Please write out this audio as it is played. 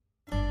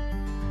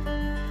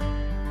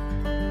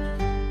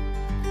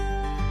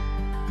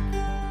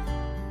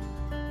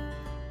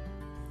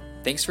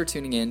Thanks for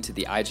tuning in to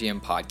the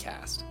IGM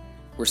podcast.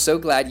 We're so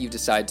glad you've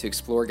decided to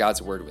explore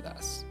God's Word with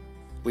us.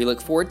 We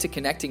look forward to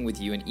connecting with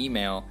you in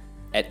email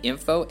at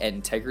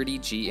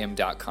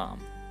info@integritygm.com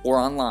or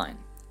online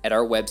at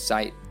our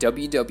website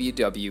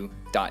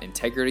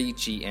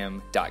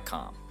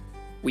www.integritygm.com.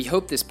 We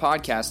hope this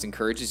podcast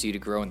encourages you to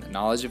grow in the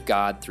knowledge of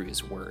God through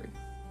His Word.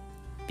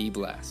 Be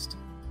blessed.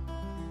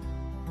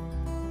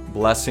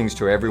 Blessings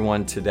to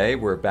everyone today.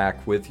 We're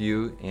back with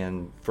you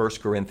in 1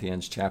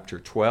 Corinthians chapter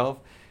 12.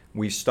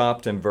 We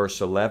stopped in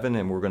verse 11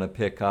 and we're going to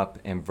pick up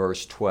in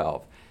verse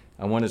 12.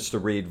 I want us to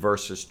read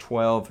verses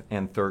 12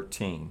 and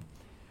 13.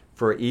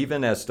 For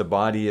even as the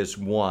body is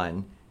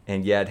one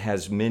and yet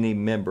has many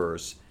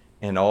members,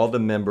 and all the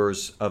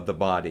members of the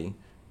body,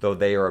 though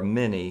they are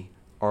many,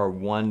 are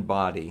one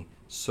body,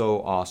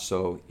 so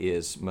also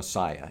is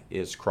Messiah,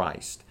 is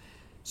Christ.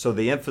 So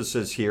the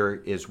emphasis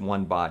here is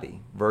one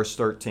body. Verse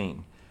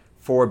 13.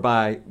 For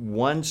by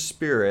one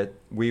Spirit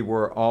we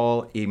were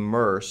all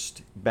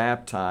immersed,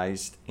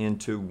 baptized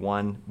into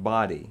one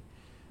body,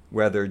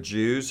 whether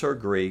Jews or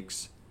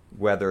Greeks,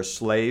 whether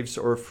slaves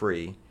or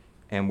free,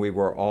 and we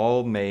were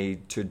all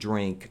made to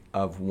drink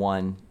of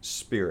one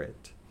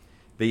Spirit.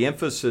 The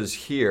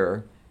emphasis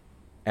here,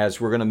 as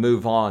we're going to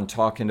move on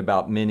talking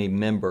about many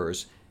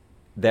members,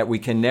 that we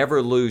can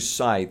never lose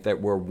sight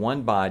that we're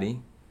one body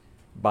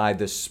by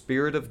the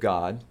Spirit of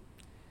God,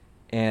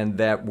 and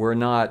that we're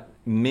not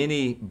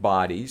many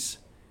bodies,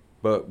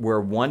 but we're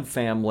one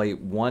family,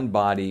 one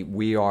body.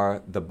 We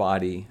are the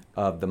body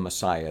of the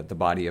Messiah, the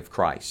body of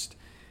Christ.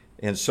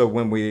 And so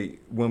when we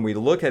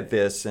look at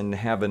this and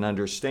have an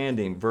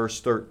understanding, verse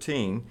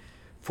 13,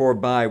 for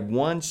by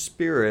one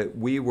Spirit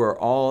we were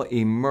all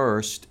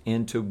immersed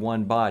into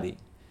one body.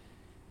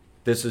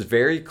 This is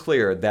very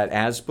clear that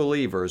as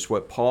believers,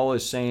 what Paul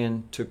is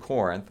saying to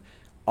Corinth,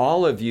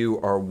 all of you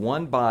are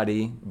one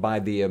body by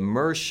the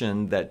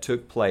immersion that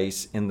took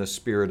place in the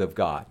Spirit of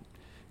God.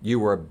 You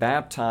were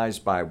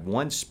baptized by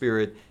one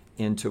Spirit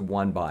into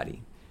one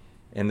body.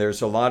 And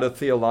there's a lot of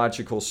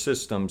theological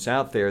systems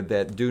out there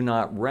that do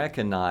not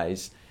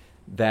recognize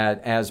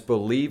that as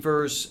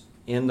believers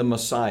in the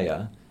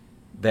Messiah,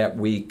 that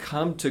we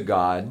come to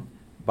God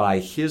by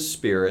His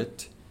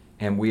Spirit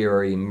and we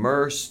are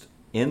immersed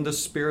in the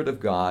Spirit of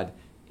God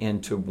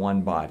into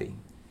one body.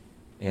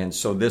 And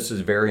so this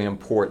is very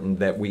important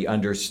that we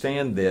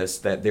understand this,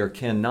 that there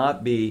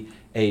cannot be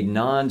a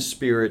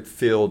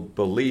non-Spirit-filled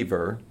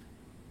believer,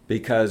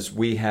 because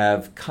we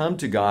have come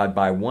to God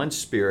by one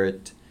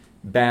Spirit,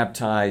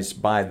 baptized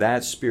by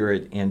that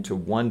Spirit into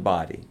one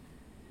body.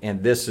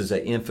 And this is an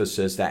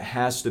emphasis that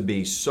has to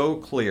be so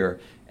clear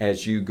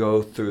as you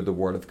go through the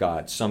Word of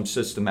God. Some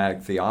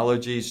systematic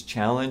theologies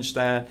challenge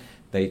that.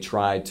 They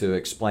try to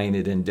explain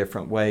it in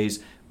different ways.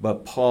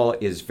 But Paul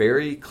is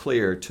very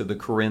clear to the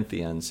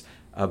Corinthians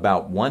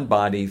about one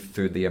body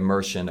through the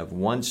immersion of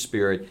one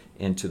Spirit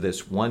into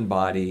this one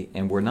body.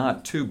 And we're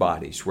not two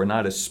bodies. We're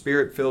not a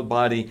Spirit-filled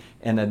body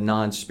and a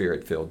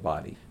non-Spirit-filled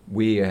body.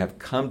 We have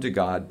come to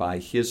God by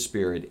His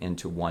Spirit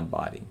into one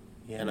body.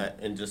 Yeah,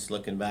 and just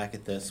looking back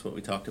at this, what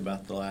we talked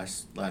about the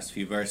last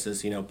few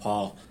verses,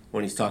 Paul,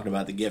 when he's talking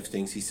about the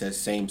giftings, he says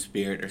same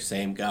Spirit or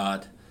same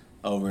God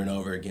over and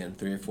over again,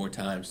 3 or 4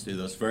 times through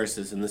those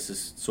verses. And this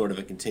is sort of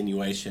a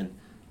continuation.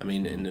 I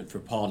mean, and for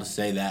Paul to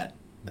say that,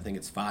 I think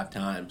it's 5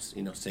 times,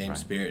 same right.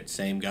 Spirit,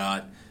 same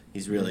God.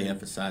 He's really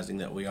emphasizing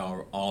that we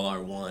all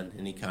are one,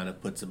 and he kind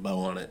of puts a bow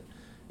on it,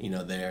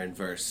 there in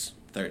verse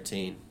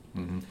 13.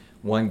 Mm-hmm.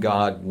 One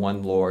God,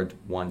 one Lord,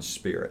 one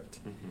Spirit.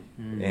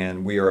 Mm-hmm.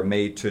 And we are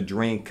made to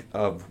drink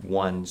of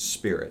one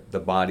Spirit, the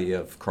body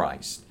of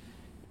Christ.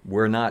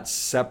 We're not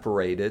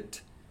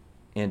separated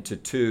into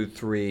 2,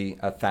 3,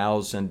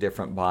 1,000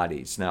 different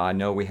bodies. Now, I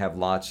know we have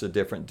lots of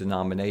different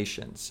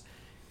denominations,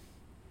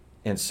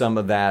 and some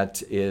of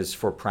that is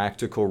for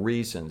practical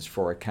reasons,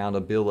 for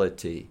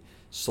accountability,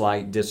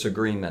 slight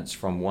disagreements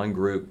from one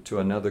group to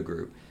another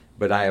group.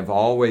 But I have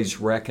always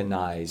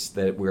recognized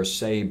that we're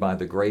saved by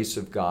the grace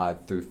of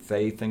God through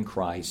faith in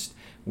Christ.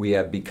 We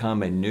have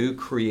become a new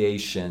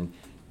creation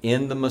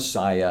in the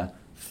Messiah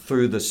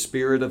through the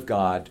Spirit of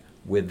God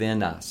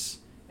within us.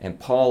 And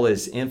Paul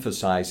is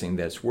emphasizing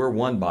this. We're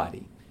one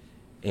body.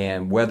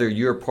 And whether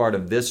you're part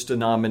of this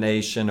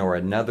denomination or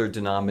another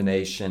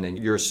denomination and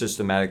your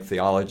systematic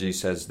theology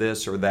says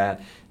this or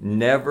that,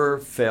 never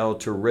fail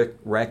to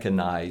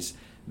recognize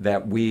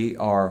that we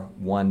are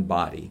one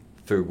body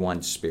through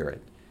one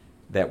Spirit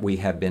that we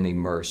have been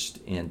immersed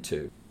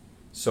into.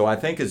 So I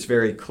think it's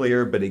very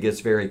clear, but it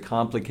gets very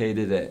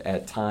complicated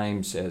at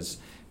times as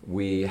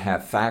we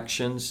have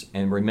factions.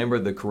 And remember,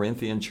 the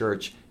Corinthian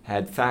church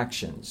had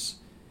factions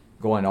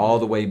going all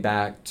the way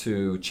back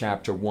to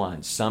chapter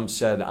 1. Some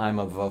said, I'm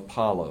of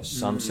Apollos.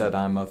 Some said,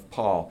 I'm of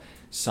Paul.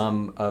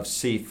 Some of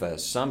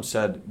Cephas. Some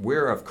said,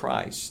 we're of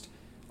Christ.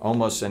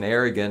 Almost an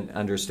arrogant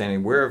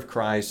understanding. We're of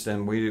Christ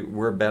and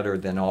we're better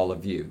than all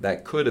of you.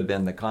 That could have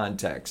been the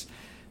context.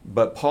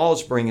 But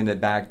Paul's bringing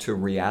it back to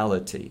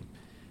reality,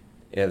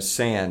 as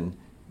saying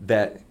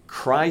that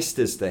Christ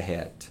is the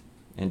head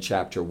in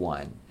chapter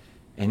 1.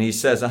 And he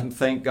says,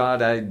 thank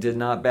God I did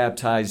not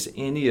baptize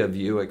any of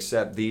you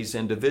except these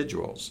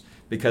individuals,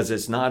 because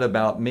it's not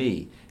about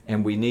me.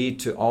 And we need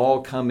to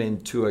all come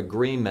into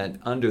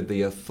agreement under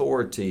the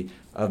authority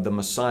of the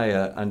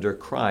Messiah, under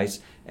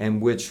Christ, in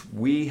which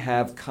we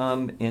have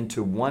come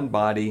into one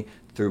body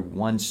through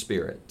one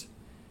Spirit.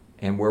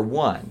 And we're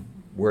one.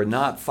 We're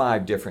not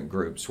 5 different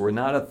groups. We're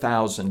not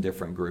 1,000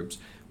 different groups.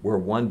 We're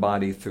one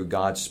body through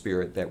God's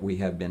Spirit that we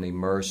have been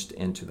immersed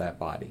into that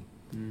body.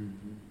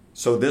 Mm-hmm.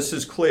 So this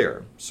is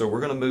clear. So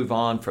we're going to move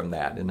on from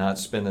that and not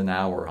spend an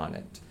hour on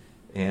it.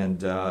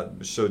 And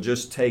so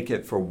just take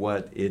it for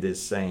what it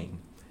is saying.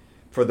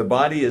 For the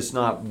body is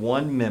not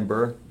one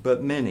member,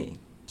 but many.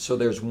 So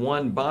there's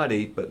one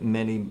body, but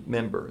many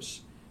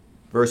members.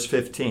 Verse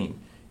 15,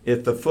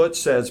 if the foot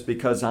says,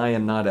 because I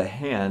am not a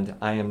hand,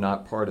 I am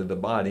not part of the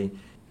body,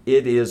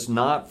 it is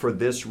not for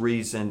this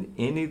reason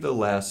any the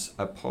less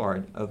a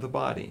part of the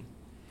body.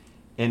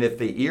 And if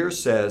the ear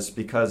says,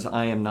 because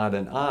I am not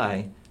an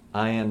eye,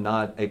 I am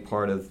not a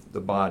part of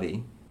the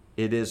body,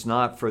 it is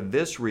not for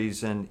this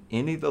reason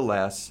any the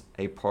less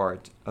a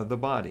part of the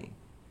body.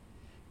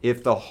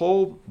 If the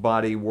whole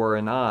body were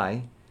an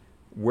eye,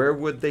 where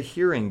would the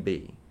hearing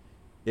be?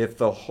 If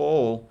the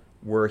whole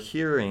were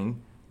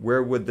hearing,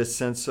 where would the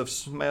sense of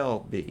smell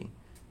be?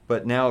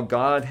 But now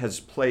God has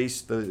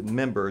placed the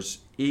members,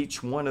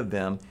 each one of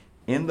them,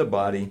 in the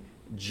body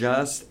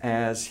just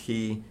as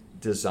he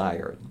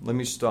desired. Let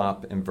me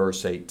stop in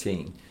verse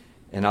 18,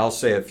 and I'll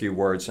say a few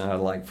words, and I'd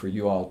like for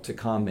you all to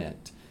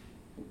comment.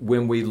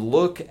 When we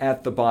look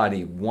at the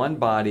body, one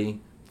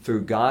body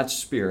through God's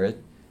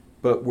Spirit,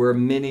 but we're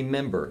many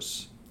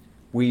members,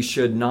 we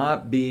should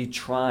not be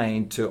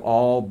trying to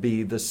all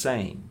be the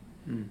same.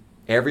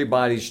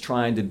 Everybody's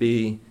trying to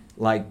be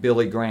like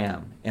Billy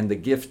Graham and the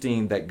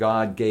gifting that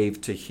God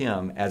gave to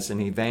him as an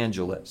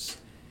evangelist.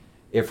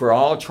 If we're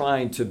all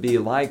trying to be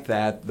like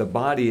that, the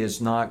body is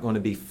not going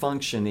to be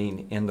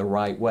functioning in the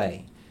right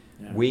way.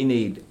 Yeah. We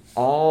need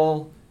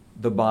all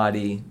the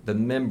body, the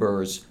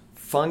members,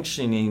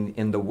 functioning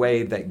in the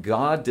way that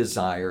God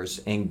desires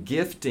and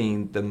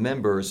gifting the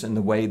members in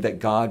the way that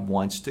God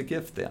wants to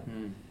gift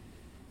them.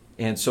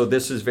 And so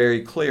this is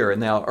very clear.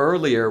 And now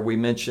earlier we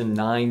mentioned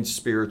 9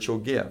 spiritual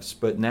gifts,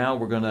 but now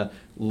we're going to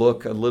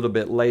look a little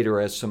bit later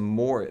at some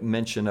more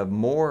mention of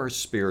more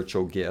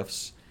spiritual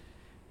gifts,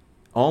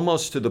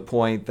 almost to the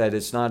point that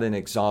it's not an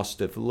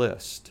exhaustive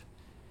list.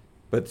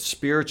 But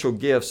spiritual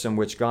gifts in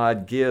which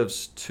God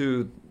gives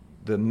to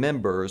the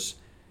members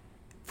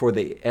for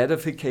the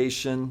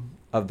edification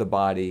of the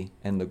body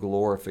and the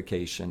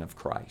glorification of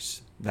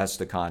Christ. That's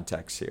the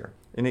context here.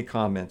 Any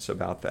comments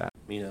about that?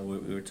 We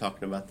were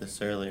talking about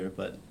this earlier,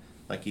 but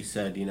like you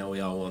said, we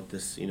all want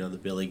this, the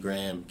Billy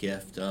Graham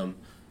gift.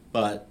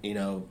 But,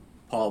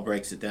 Paul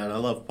breaks it down. I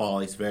love Paul.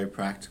 He's very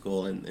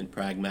practical and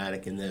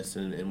pragmatic in this.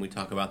 And we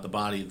talk about the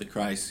body of the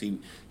Christ. He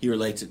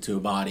relates it to a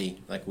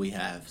body like we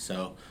have.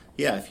 So,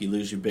 yeah, if you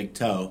lose your big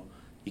toe,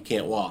 you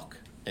can't walk.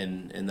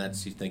 And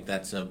you think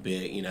that's a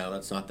big,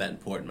 that's not that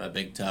important, my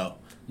big toe.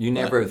 You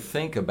never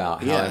think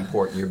about how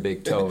important your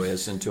big toe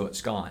is until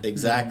it's gone.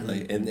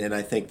 Exactly. And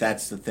I think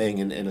that's the thing,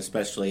 and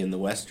especially in the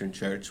Western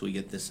church, we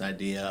get this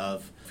idea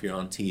of if you're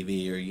on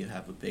TV or you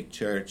have a big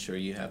church or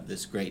you have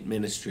this great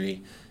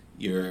ministry,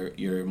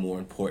 you're more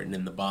important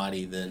in the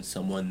body than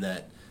someone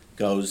that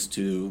goes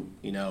to,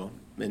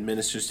 and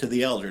ministers to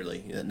the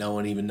elderly that no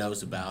one even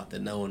knows about,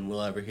 that no one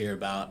will ever hear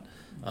about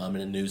in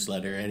a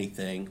newsletter or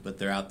anything, but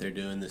they're out there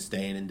doing this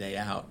day in and day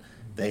out.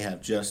 They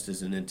have just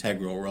as an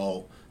integral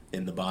role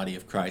in the body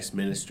of Christ,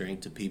 ministering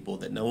to people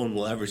that no one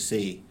will ever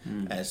see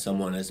as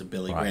someone as a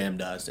Billy Graham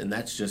does. And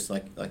that's just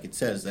like it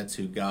says, that's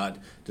who God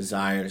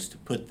desires to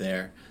put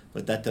there.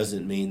 But that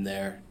doesn't mean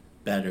they're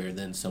better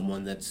than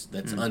someone that's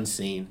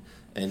unseen.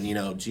 And,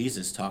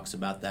 Jesus talks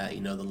about that,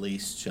 the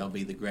least shall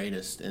be the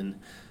greatest. And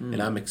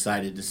I'm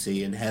excited to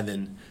see in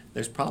heaven,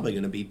 there's probably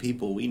going to be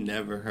people we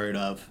never heard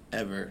of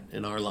ever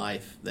in our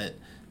life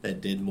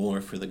that did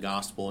more for the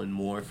gospel and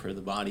more for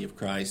the body of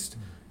Christ,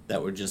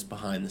 that were just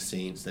behind the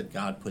scenes that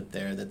God put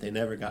there, that they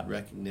never got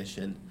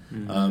recognition.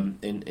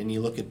 And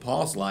you look at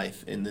Paul's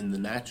life, and then the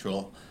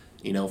natural,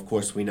 of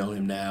course we know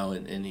him now,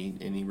 and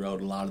he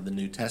wrote a lot of the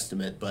New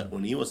Testament, but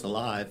when he was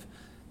alive,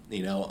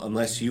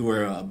 unless you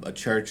were a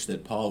church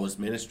that Paul was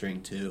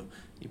ministering to,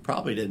 you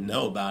probably didn't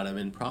know about him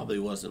and probably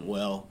wasn't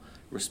well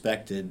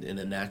respected in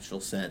a natural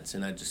sense.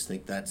 And I just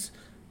think that's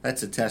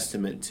a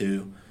testament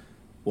to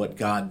what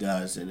God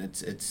does, and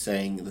it's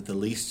saying that the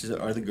least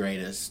are the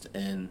greatest,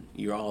 and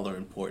you all are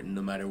important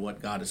no matter what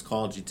God has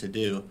called you to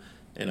do.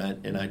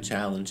 And I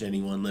challenge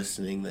anyone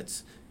listening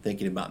that's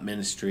thinking about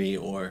ministry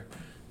or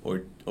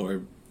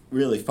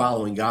really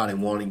following God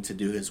and wanting to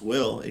do His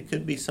will. It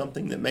could be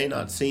something that may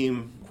not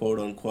seem, quote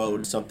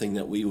unquote, something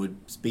that we would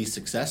be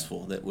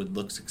successful, that would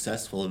look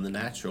successful in the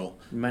natural.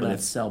 You might not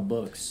sell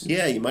books.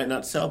 Yeah, you might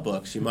not sell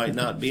books. You might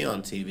not be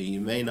on TV.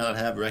 You may not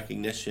have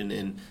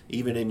recognition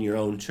even in your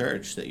own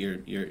church, that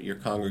your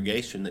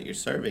congregation that you're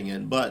serving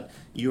in. But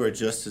you are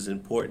just as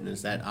important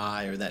as that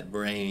eye or that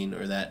brain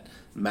or that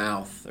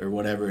mouth or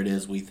whatever it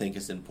is we think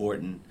is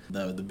important,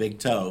 the big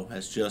toe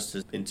has just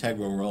as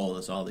integral role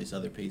as all these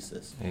other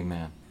pieces.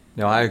 Amen.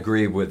 Now, I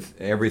agree with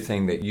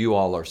everything that you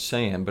all are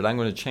saying, but I'm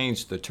going to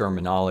change the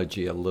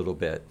terminology a little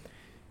bit.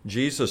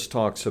 Jesus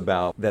talks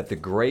about that the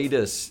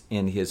greatest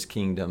in his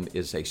kingdom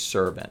is a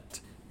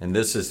servant. And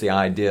this is the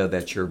idea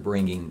that you're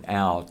bringing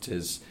out,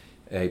 is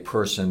a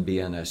person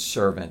being a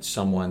servant,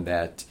 someone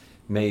that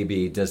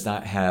maybe does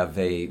not have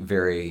a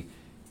very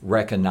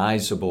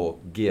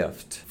recognizable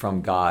gift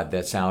from God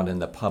that's out in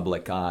the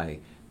public eye,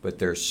 but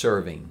they're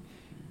serving.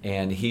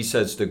 And he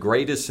says the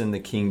greatest in the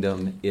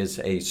kingdom is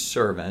a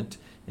servant.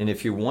 And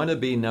if you want to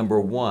be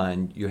number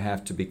one, you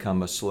have to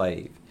become a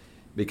slave.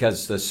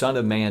 Because the Son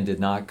of Man did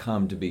not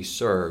come to be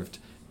served,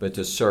 but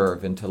to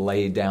serve and to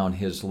lay down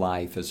his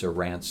life as a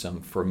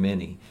ransom for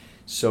many.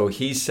 So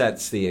he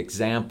sets the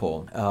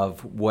example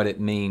of what it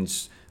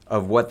means,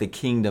 of what the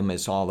kingdom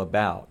is all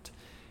about.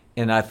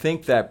 And I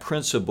think that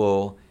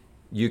principle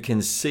you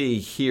can see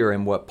here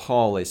in what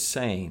Paul is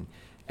saying.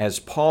 As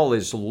Paul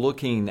is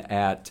looking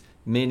at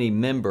many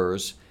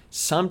members,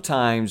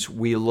 sometimes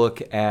we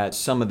look at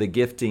some of the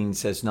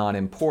giftings as not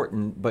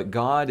important, but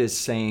God is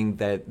saying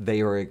that they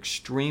are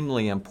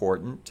extremely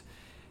important,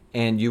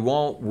 and you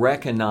won't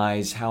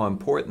recognize how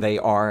important they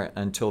are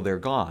until they're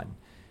gone.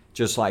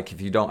 Just like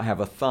if you don't have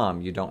a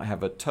thumb, you don't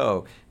have a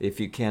toe, if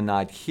you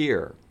cannot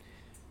hear.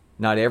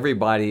 Not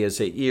everybody is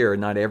an ear,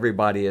 not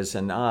everybody is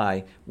an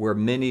eye. We're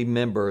many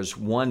members,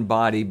 one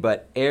body,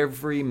 but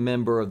every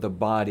member of the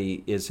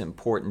body is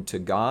important to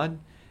God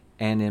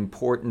and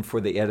important for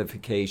the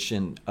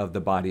edification of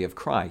the body of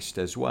Christ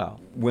as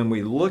well. When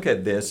we look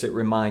at this, it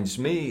reminds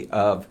me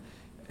of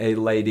a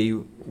lady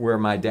where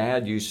my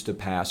dad used to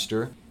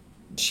pastor.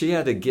 She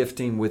had a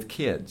gifting with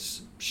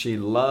kids. She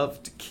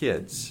loved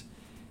kids.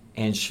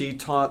 And she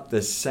taught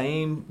the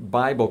same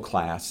Bible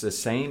class, the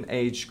same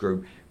age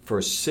group, for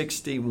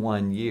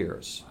 61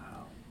 years.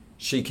 Wow.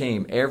 She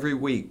came every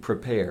week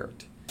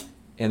prepared.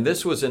 And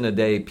this was in a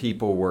day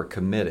people were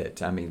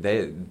committed. I mean,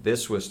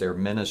 this was their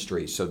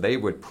ministry. So they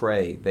would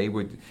pray, they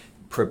would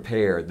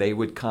prepare, they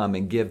would come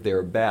and give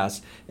their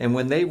best. And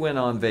when they went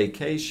on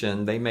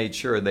vacation, they made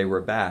sure they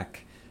were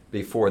back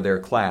before their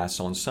class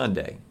on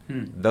Sunday.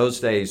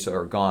 Those days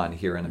are gone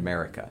here in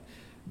America.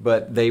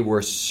 But they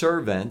were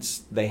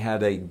servants. They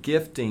had a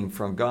gifting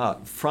from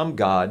God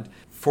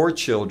for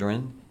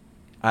children.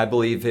 I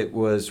believe it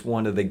was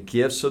one of the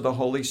gifts of the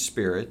Holy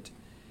Spirit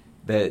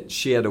that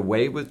she had a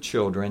way with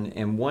children.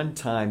 And one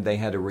time they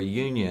had a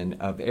reunion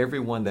of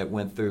everyone that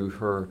went through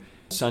her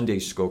Sunday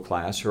school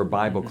class, her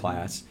Bible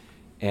class.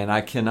 And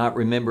I cannot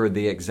remember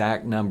the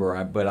exact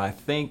number, but I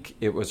think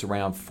it was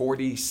around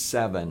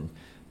 47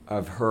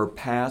 of her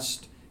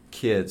past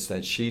kids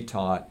that she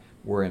taught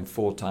were in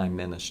full-time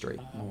ministry.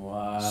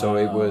 Wow. So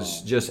it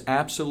was just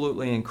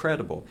absolutely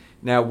incredible.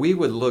 Now, we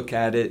would look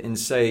at it and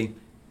say,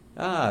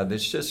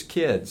 that's just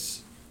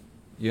kids,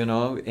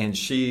 and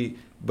she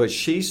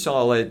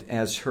saw it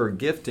as her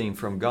gifting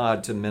from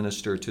God to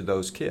minister to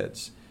those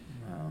kids.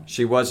 Wow.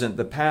 She wasn't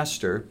the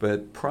pastor,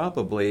 but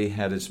probably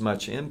had as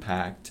much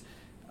impact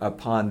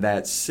upon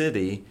that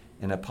city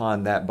and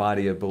upon that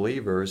body of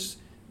believers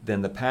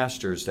than the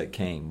pastors that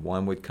came.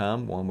 One would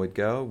come, one would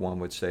go, one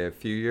would stay a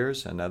few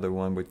years, another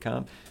one would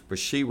come. But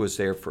she was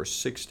there for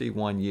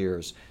 61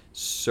 years,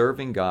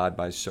 serving God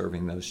by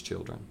serving those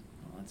children.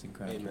 Oh, that's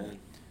incredible. Amen.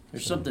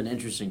 There's something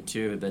interesting,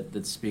 too,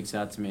 that speaks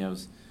out to me. I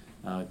was,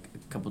 a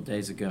couple of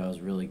days ago, I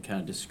was really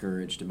kind of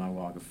discouraged in my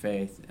walk of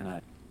faith,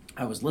 and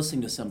I was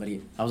listening to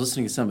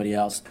somebody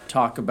else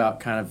talk about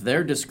kind of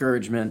their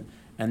discouragement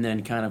and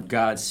then kind of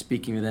God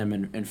speaking to them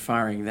and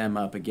firing them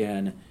up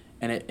again.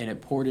 And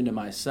it poured into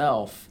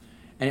myself.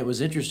 And it was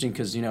interesting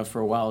because,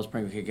 for a while I was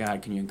praying, okay,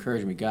 God, can you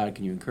encourage me? God,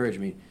 can you encourage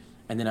me?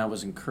 And then I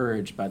was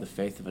encouraged by the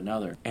faith of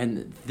another.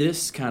 And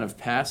this kind of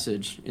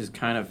passage is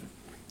kind of,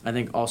 I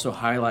think, also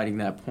highlighting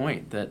that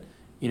point that,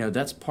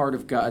 that's part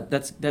of God.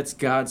 That's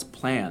God's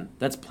plan.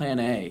 That's plan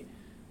A.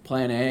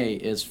 Plan A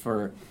is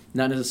for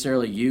not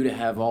necessarily you to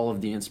have all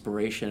of the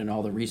inspiration and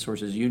all the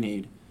resources you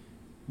need,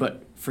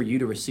 but for you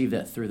to receive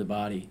that through the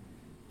body,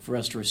 for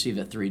us to receive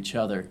that through each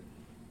other.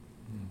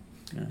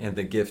 Yeah. And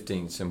the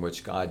giftings in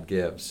which God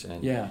gives.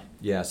 And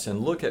yes,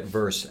 and look at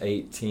verse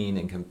 18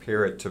 and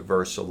compare it to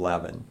verse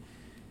 11.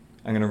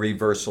 I'm going to read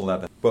verse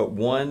 11. But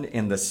one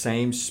and the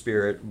same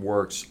Spirit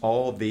works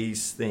all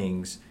these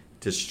things,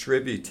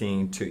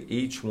 distributing to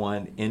each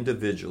one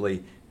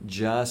individually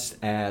just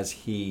as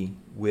He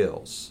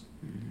wills.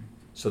 Mm-hmm.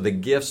 So the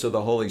gifts of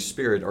the Holy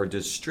Spirit are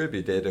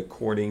distributed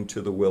according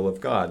to the will of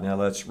God. Now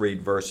let's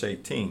read verse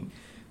 18.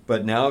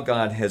 But now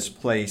God has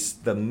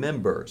placed the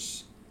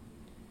members,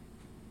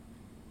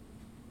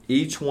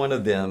 each one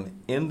of them,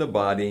 in the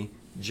body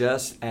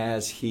just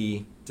as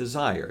He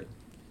desired.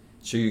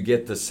 So you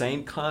get the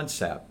same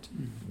concept.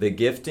 The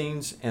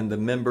giftings and the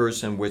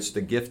members in which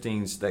the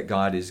giftings that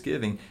God is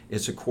giving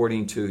is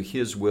according to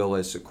His will,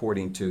 is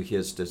according to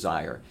His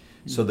desire.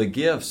 So the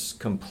gifts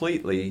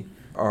completely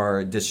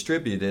are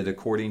distributed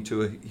according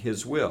to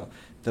His will.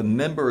 The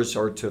members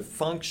are to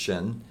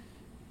function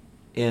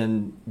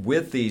in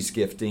with these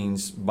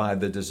giftings by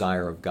the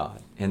desire of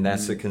God. And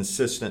that's a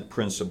consistent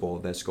principle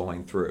that's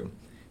going through.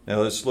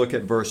 Now let's look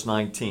at verse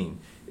 19.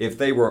 If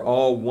they were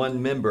all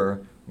one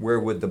member, where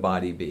would the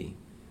body be?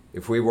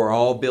 If we were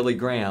all Billy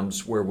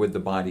Grahams, where would the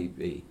body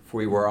be? If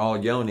we were all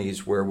Yonis,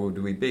 where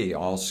would we be?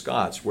 All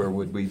Scotts, where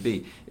would we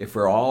be? If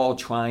we're all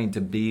trying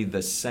to be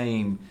the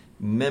same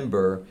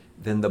member,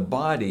 then the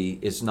body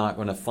is not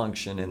going to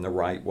function in the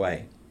right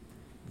way.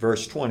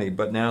 Verse 20,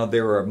 but now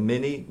there are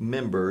many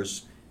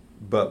members,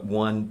 but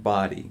one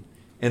body.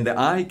 And the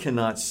eye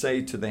cannot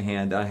say to the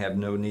hand, I have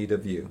no need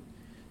of you.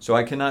 So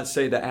I cannot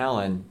say to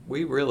Alan,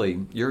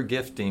 your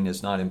gifting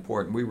is not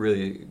important. We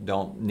really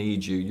don't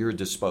need you. You're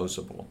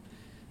disposable.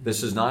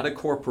 This is not a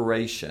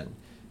corporation.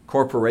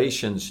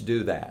 Corporations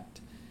do that.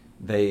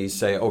 They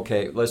say,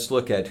 okay, let's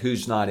look at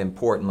who's not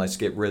important. Let's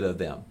get rid of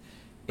them.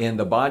 In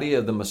the body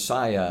of the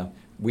Messiah,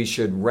 we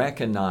should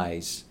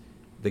recognize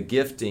the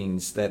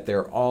giftings that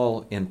they're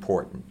all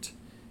important.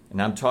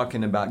 And I'm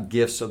talking about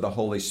gifts of the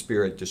Holy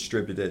Spirit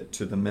distributed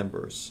to the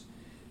members.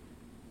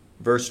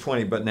 Verse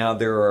 20, but now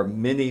there are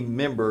many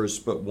members,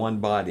 but one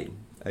body.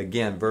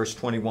 Again, verse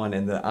 21,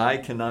 and the eye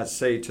cannot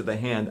say to the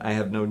hand, I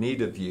have no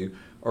need of you.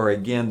 Or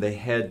again, the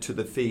head to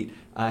the feet,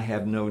 I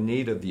have no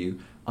need of you.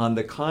 On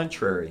the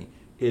contrary,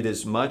 it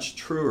is much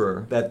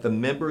truer that the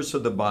members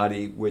of the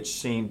body which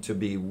seem to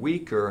be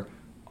weaker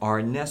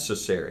are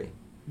necessary.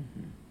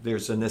 Mm-hmm.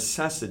 There's a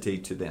necessity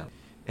to them.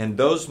 And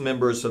those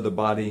members of the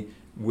body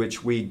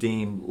which we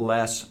deem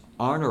less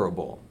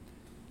honorable,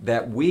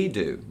 that we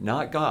do,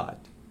 not God,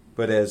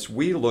 but as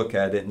we look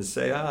at it and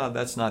say,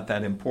 that's not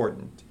that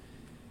important.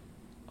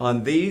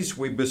 On these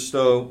we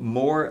bestow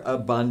more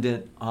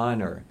abundant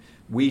honor.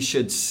 We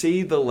should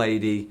see the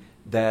lady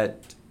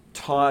that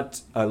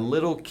taught a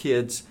little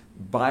kid's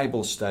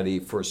Bible study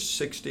for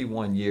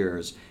 61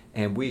 years,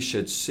 and we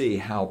should see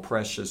how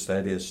precious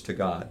that is to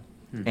God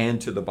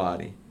and to the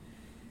body.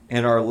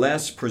 And our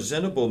less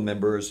presentable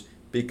members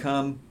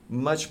become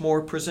much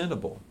more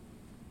presentable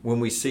when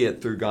we see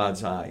it through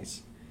God's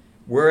eyes.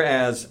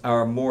 Whereas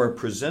our more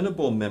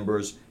presentable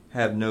members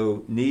have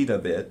no need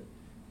of it,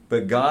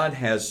 but God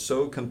has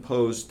so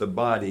composed the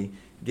body,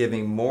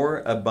 giving more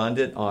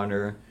abundant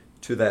honor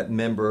to that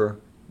member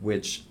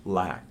which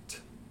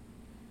lacked.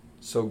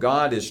 So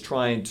God is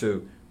trying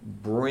to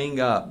bring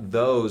up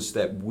those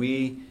that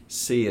we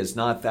see as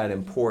not that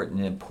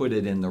important and put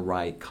it in the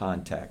right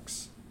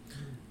context.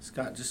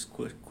 Scott, just a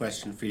quick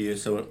question for you.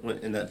 So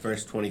in that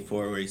verse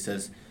 24 where he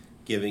says,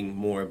 giving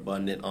more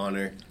abundant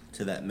honor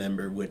to that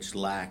member which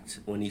lacked,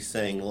 when he's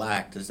saying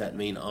lacked, does that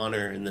mean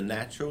honor in the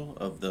natural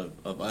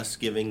of us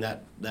giving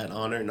that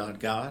honor, not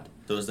God?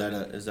 So is that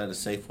a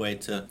safe way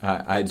to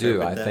I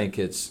do. I think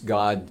it's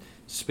God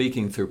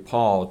speaking through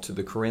Paul to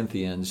the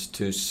Corinthians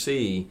to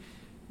see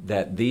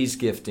that these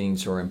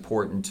giftings are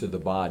important to the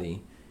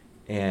body,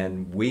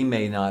 and we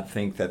may not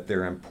think that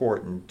they're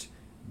important,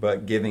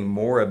 but giving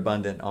more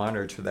abundant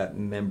honor to that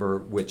member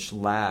which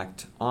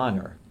lacked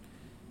honor.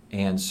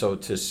 And so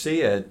to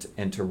see it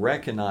and to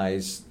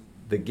recognize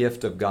the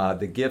gift of God,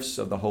 the gifts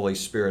of the Holy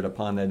Spirit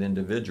upon that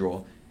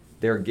individual,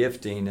 their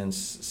gifting, and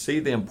see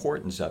the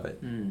importance of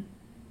it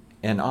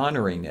and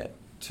honoring it.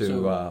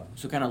 So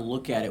kind of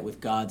look at it with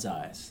God's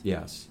eyes.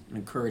 Yes. An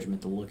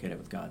encouragement to look at it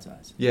with God's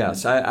eyes.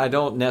 Yes. I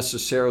don't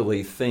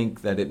necessarily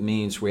think that it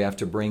means we have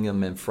to bring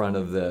them in front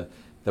of the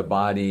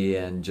body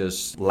and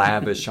just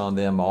lavish on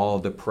them all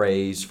the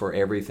praise for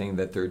everything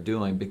that they're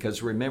doing.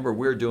 Because remember,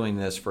 we're doing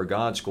this for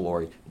God's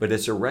glory. But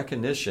it's a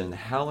recognition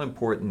how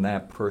important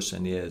that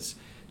person is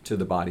to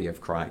the body of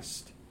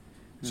Christ.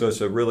 So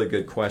it's a really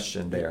good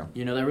question there.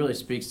 You know, that really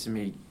speaks to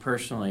me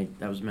personally.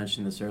 I was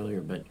mentioning this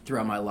earlier, but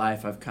throughout my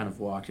life, I've kind of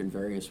walked in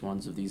various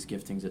ones of these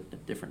giftings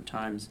at different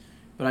times.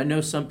 But I know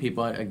some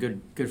people, a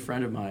good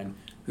friend of mine,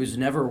 who's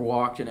never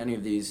walked in any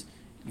of these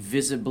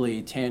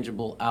visibly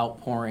tangible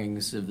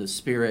outpourings of the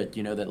Spirit,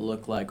 that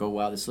look like, oh,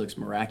 wow, this looks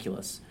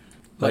miraculous.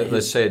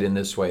 Let's say it in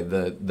this way,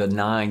 the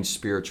 9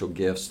 spiritual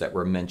gifts that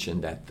were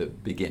mentioned at the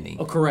beginning.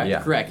 Oh,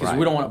 correct, because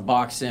we don't want to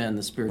box in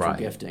the spiritual Right.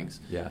 giftings.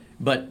 Yeah.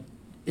 But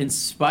in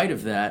spite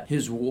of that,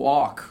 his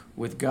walk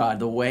with God,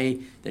 the way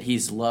that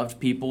he's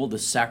loved people, the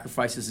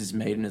sacrifices he's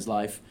made in his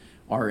life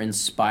are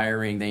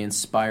inspiring. They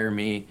inspire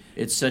me.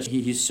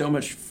 He's so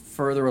much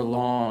further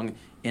along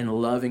in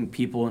loving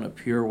people in a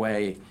pure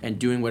way and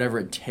doing whatever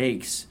it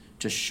takes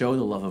to show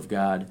the love of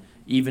God,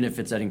 even if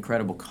it's at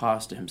incredible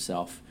cost to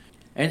himself.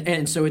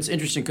 And so it's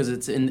interesting because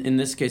it's in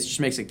this case, it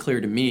just makes it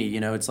clear to me,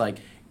 it's like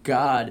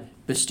God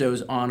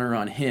bestows honor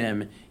on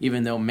him,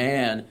 even though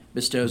man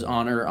bestows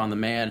honor on the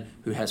man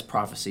who has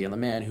prophecy, on the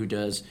man who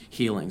does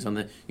healings,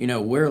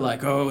 we're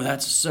like, oh,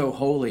 that's so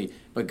holy.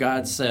 But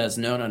God says,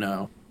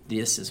 no,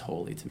 this is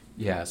holy to me.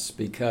 Yes,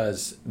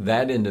 because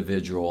that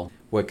individual,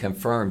 what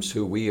confirms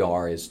who we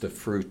are is the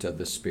fruit of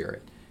the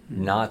Spirit,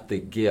 not the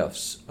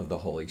gifts of the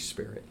Holy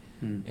Spirit.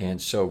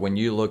 And so when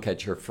you look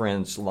at your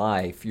friend's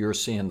life, you're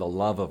seeing the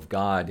love of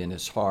God in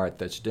his heart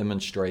that's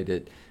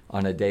demonstrated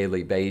on a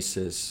daily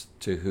basis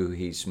to who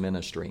he's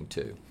ministering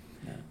to.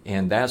 Yeah.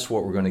 And that's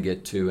what we're going to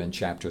get to in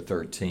chapter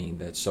 13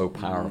 that's so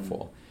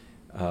powerful.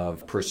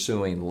 of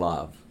pursuing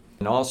love.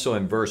 And also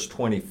in verse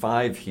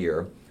 25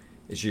 here,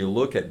 as you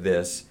look at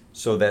this,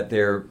 so that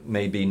there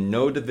may be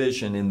no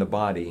division in the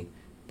body,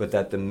 but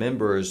that the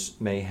members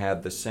may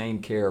have the same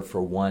care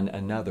for one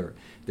another.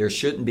 There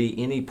shouldn't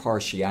be any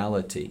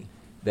partiality,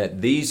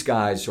 that these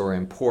guys are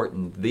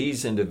important,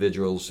 these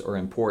individuals are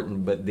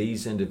important, but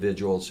these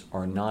individuals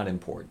are not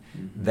important.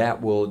 Mm-hmm.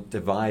 That will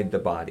divide the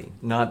body.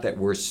 Not that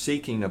we're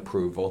seeking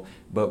approval,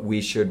 but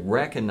we should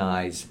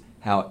recognize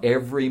how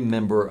every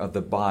member of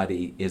the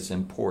body is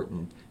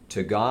important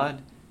to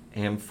God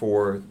and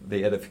for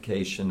the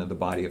edification of the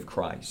body of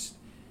Christ.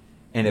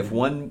 And if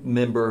one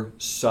member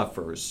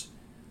suffers,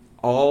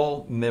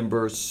 all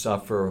members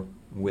suffer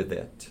with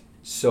it.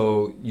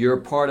 So you're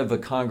part of a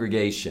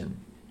congregation,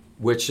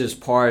 which is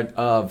part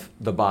of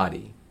the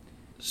body.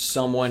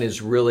 Someone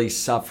is really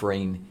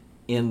suffering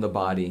in the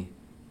body.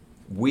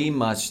 We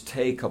must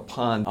take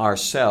upon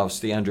ourselves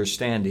the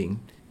understanding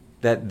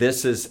that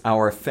this is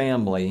our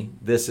family,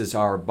 this is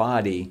our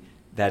body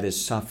that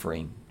is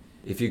suffering.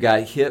 If you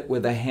got hit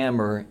with a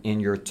hammer in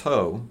your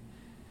toe,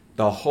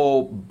 the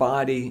whole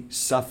body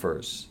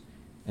suffers.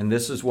 And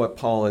this is what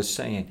Paul is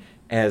saying.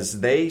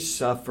 As they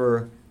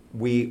suffer,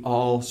 we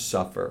all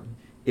suffer.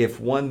 If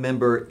one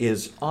member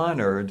is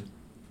honored,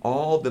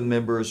 all the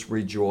members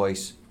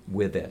rejoice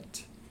with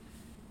it.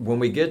 When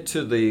we get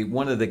to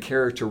one of the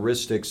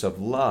characteristics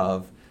of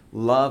love,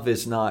 love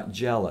is not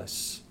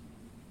jealous.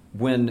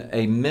 When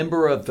a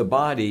member of the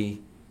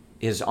body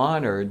is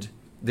honored,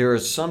 there are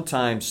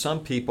sometimes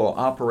some people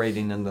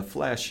operating in the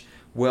flesh.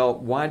 Well,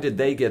 why did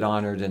they get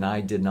honored and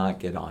I did not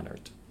get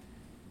honored?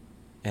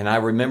 And I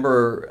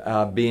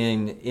remember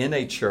being in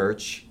a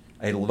church,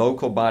 a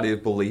local body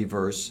of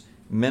believers,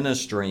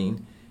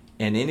 ministering,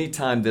 and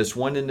anytime this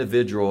one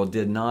individual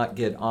did not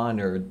get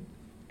honored,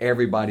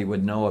 everybody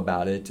would know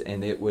about it,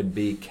 and it would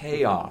be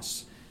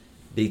chaos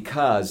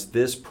because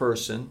this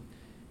person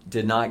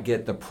did not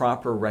get the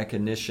proper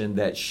recognition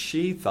that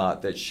she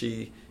thought that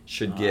she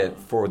should get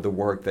for the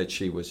work that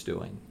she was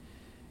doing.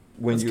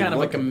 It's kind of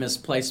like a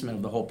misplacement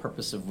of the whole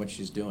purpose of what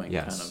she's doing.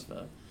 Yes. Kind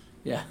of,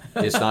 yeah.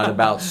 It's not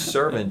about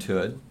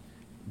servanthood,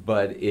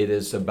 but it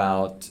is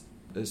about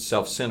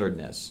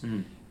self-centeredness.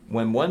 Mm.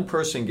 When one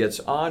person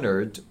gets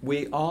honored,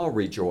 we all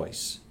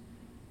rejoice.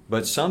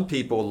 But some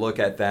people look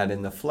at that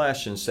in the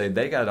flesh and say,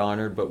 they got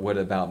honored, but what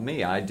about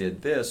me? I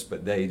did this,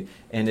 but they...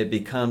 And it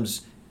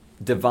becomes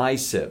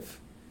divisive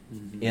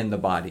in the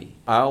body.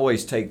 I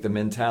always take the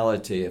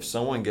mentality, if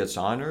someone gets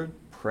honored,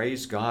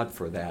 praise God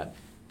for that.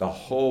 The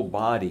whole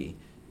body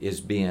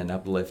is being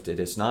uplifted.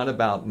 It's not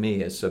about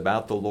me, it's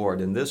about the Lord.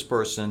 And this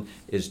person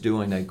is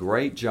doing a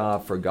great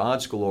job for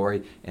God's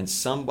glory, and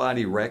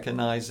somebody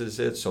recognizes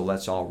it, so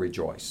let's all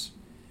rejoice.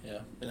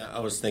 Yeah, and I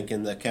was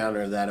thinking the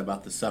counter of that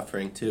about the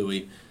suffering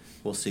too.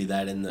 We'll see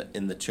that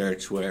in the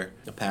church where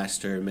a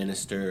pastor, a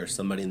minister, or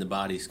somebody in the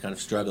body is kind of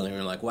struggling.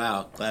 We're like,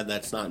 wow, glad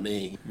that's not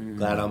me.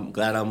 Mm-hmm.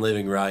 Glad I'm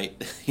living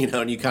right.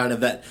 And you kind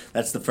of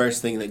that's the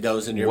first thing that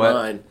goes in your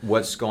mind.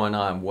 What's going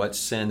on? What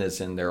sin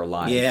is in their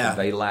life? Yeah,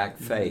 they lack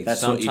faith.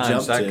 That's Sometimes what you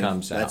jump that to.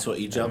 comes out. That's what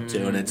you jump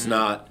to, and it's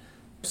not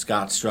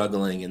Scott's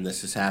struggling and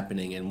this is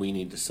happening, and we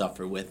need to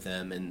suffer with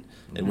them, and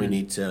we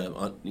need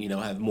to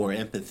have more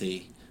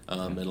empathy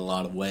in a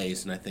lot of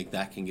ways, and I think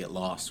that can get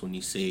lost when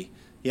you see.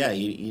 Yeah,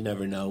 you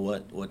never know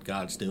what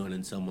God's doing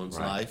in someone's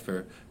life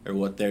or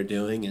what they're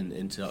doing,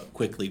 and to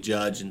quickly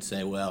judge and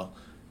say, well,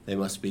 they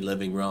must be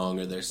living wrong,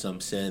 or there's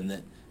some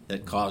sin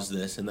that caused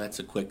this, and that's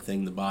a quick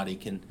thing the body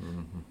can,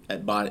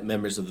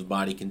 members of the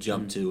body can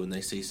jump to when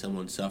they see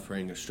someone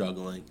suffering or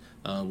struggling,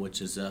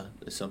 which is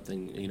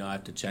something I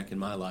have to check in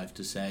my life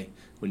to say,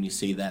 when you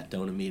see that,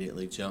 don't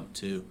immediately jump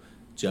to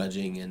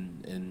judging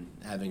and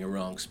having a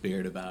wrong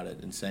spirit about it,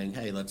 and saying,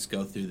 hey, let's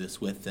go through this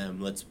with them,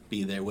 let's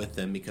be there with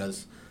them,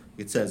 because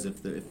it says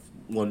if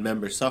one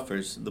member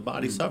suffers, the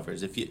body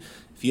suffers. If you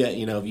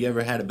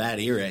ever had a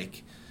bad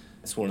earache,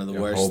 it's one of the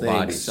worst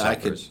things.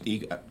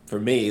 For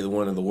me,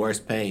 one of the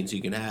worst pains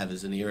you can have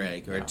is an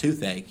earache or a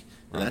toothache,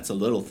 and that's a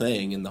little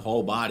thing, and the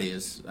whole body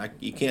is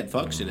you can't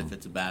function if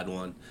it's a bad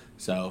one.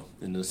 So,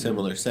 in a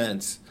similar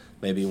sense,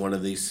 maybe one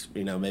of these,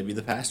 maybe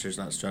the pastor's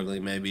not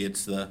struggling, maybe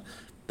it's the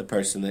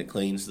person that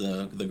cleans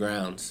the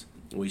grounds.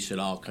 We should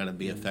all kind of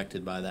be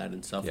affected by that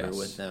and suffer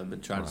with them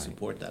and try to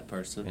support that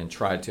person. And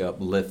try to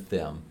uplift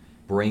them,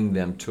 bring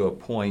them to a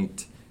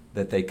point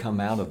that they come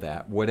out of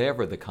that,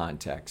 whatever the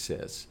context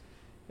is.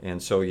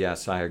 And so,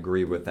 yes, I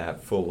agree with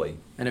that fully.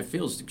 And it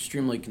feels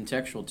extremely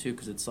contextual, too,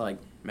 because it's like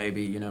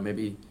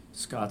maybe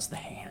Scott's the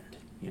hand,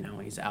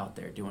 and he's out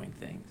there doing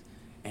things.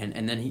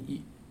 And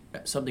then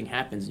something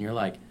happens, and you're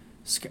like,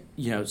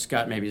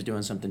 Scott maybe is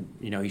doing something,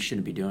 he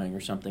shouldn't be doing or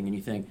something, and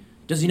you think,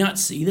 does he not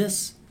see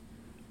this?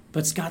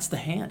 But Scott's the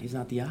hand. He's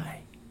not the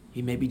eye.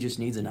 He maybe just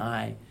needs an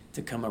eye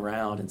to come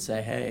around and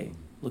say, hey,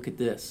 look at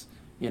this.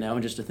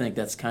 And just to think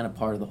that's kind of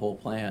part of the whole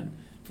plan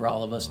for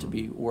all of us to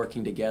be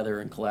working together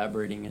and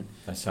collaborating. And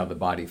that's how the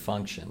body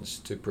functions,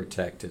 to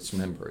protect its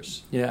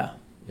members. Yeah.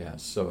 Yeah,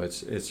 so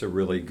it's a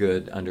really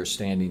good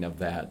understanding of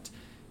that.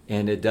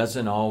 And it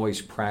doesn't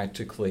always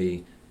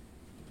practically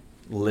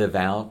live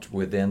out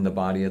within the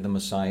body of the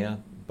Messiah,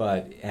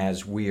 but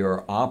as we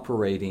are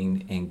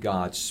operating in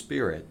God's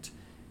Spirit,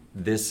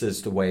 this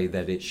is the way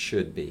that it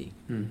should be.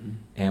 Mm-hmm.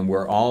 And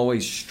we're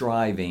always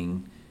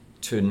striving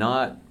to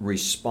not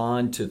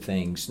respond to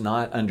things,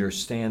 not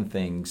understand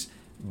things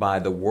by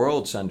the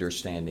world's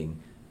understanding,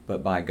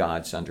 but by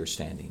God's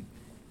understanding.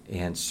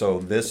 And so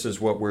this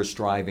is what we're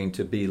striving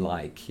to be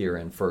like here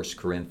in 1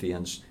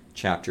 Corinthians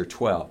chapter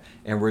 12.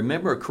 And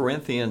remember,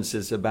 Corinthians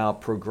is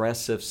about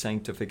progressive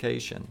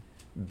sanctification.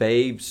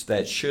 Babes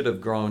that should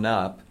have grown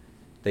up,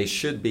 they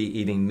should be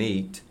eating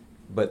meat,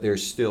 but they're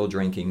still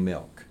drinking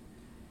milk.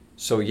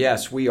 So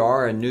yes, we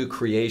are a new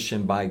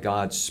creation by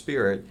God's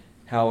Spirit.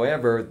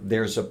 However,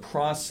 there's a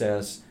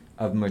process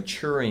of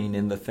maturing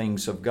in the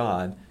things of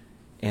God.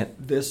 And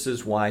this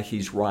is why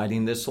he's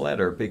writing this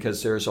letter,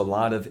 because there's a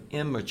lot of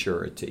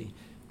immaturity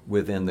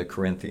within the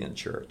Corinthian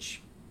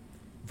church.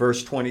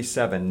 Verse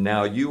 27,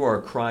 now you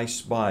are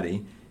Christ's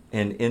body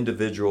and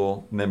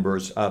individual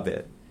members of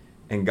it.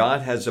 And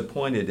God has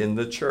appointed in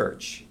the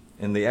church,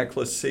 in the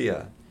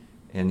ecclesia,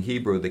 in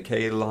Hebrew, the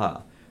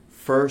Keilah,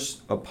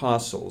 first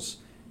apostles,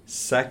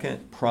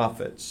 second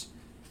prophets,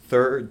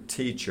 third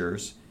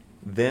teachers,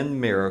 then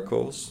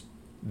miracles,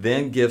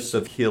 then gifts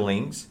of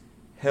healings,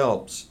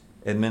 helps,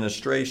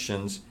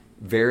 administrations,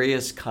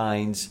 various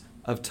kinds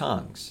of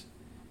tongues.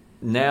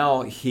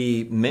 Now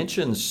he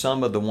mentions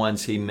some of the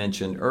ones he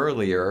mentioned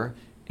earlier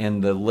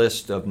in the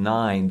list of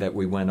 9 that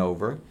we went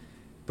over,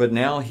 but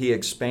now he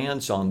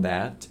expands on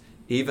that,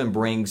 even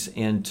brings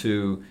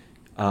into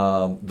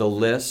the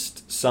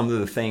list some of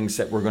the things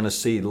that we're going to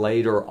see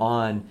later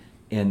on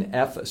in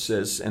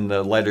Ephesus, in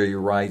the letter he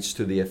writes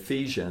to the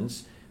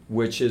Ephesians,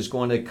 which is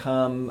going to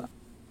come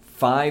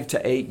 5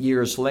 to 8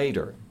 years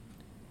later.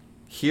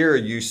 Here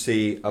you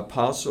see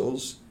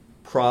apostles,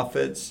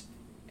 prophets,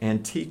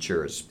 and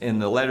teachers. In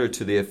the letter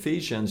to the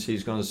Ephesians,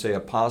 he's going to say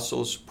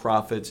apostles,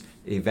 prophets,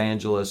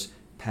 evangelists,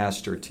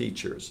 pastor,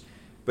 teachers.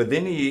 But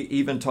then he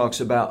even talks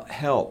about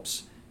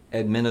helps,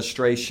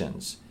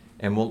 administrations.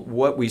 And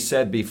what we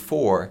said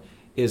before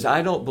is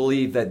I don't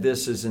believe that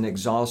this is an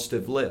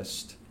exhaustive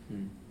list.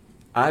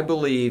 I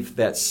believe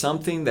that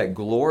something that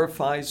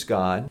glorifies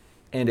God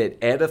and it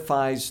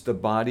edifies the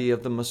body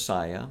of the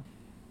Messiah,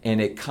 and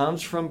it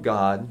comes from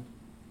God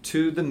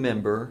to the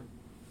member,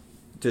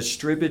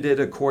 distributed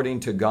according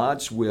to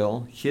God's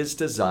will, his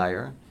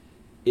desire.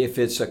 If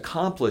it's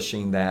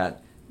accomplishing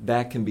that,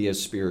 that can be a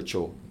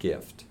spiritual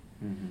gift.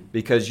 Mm-hmm.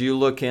 Because you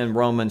look in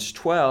Romans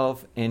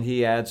 12 and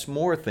he adds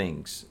more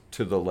things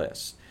to the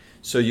list.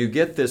 So you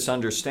get this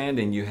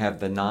understanding. You have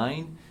the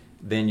 9,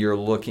 then you're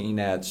looking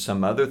at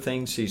some other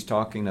things he's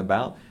talking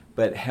about,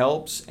 but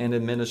helps and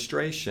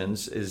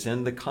administrations is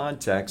in the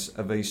context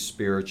of a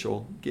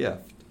spiritual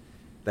gift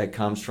that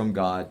comes from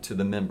God to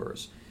the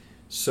members.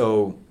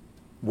 So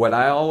what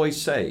I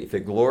always say, if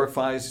it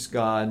glorifies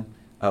God,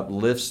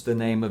 uplifts the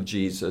name of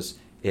Jesus,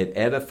 it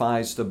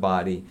edifies the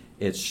body,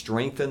 it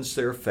strengthens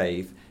their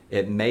faith,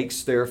 it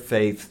makes their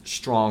faith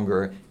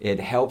stronger, it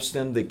helps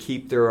them to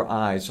keep their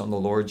eyes on the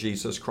Lord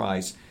Jesus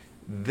Christ.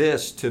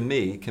 This, to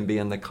me, can be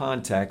in the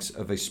context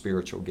of a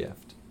spiritual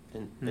gift.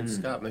 And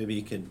Scott, maybe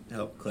you could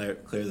help clear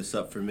this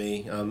up for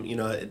me.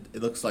 It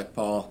looks like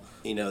Paul,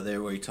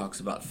 there where he talks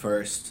about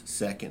first,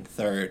 second,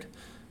 third.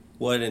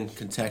 What in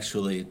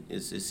contextually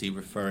is he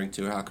referring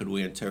to? How could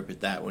we interpret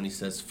that when he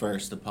says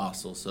first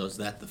apostle? So is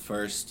that the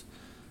first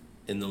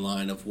in the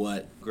line of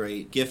what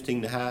great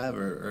gifting to have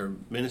or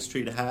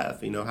ministry to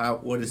have?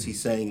 What is he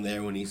saying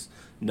there when he's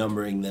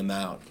numbering them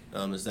out?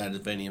 Is that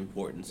of any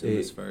importance in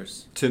this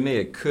verse? To me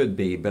it could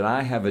be, but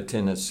I have a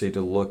tendency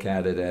to look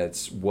at it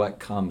as what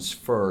comes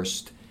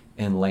first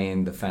in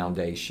laying the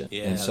foundation.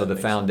 Yeah, and so the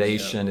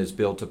foundation is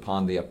built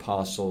upon the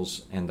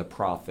apostles and the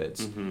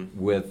prophets,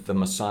 with the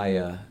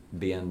Messiah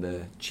being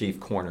the chief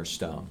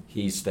cornerstone.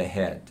 He's the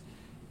head.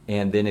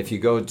 And then if you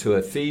go to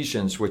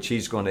Ephesians, which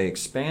he's going to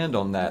expand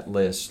on that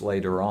list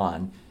later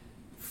on,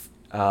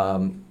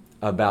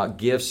 about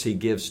gifts he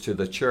gives to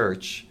the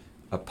church,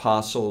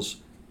 apostles,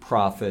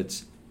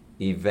 prophets,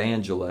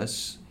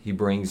 evangelists. He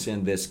brings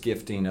in this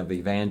gifting of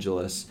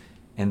evangelists,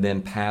 and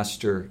then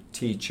pastor,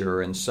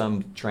 teacher, and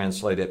some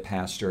translate it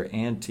pastor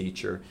and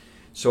teacher.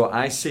 So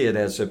I see it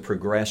as a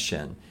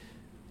progression.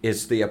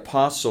 It's the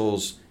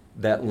apostles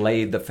that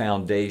laid the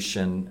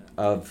foundation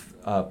of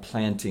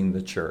planting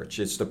the church.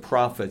 It's the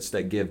prophets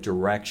that give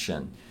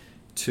direction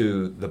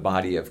to the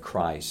body of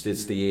Christ.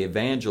 It's the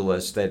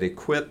evangelists that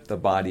equip the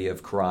body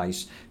of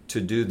Christ to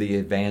do the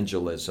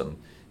evangelism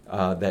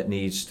that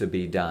needs to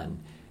be done.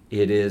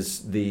 It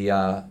is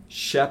the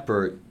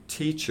shepherd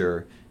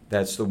teacher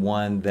that's the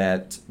one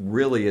that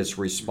really is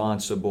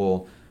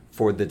responsible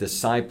for the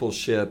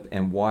discipleship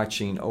and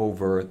watching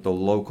over the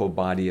local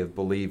body of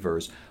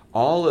believers.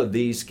 All of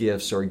these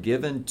gifts are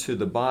given to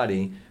the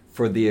body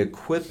for the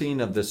equipping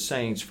of the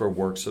saints for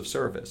works of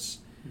service.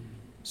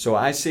 So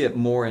I see it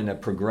more in a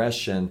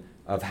progression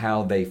of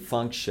how they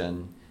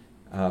function.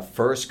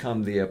 First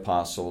come the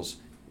apostles,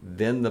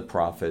 then the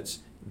prophets,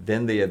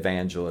 then the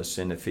evangelists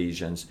in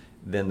Ephesians,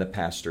 then the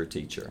pastor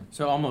teacher.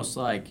 So almost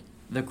like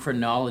the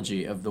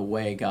chronology of the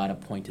way God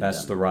appointed That's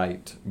them. the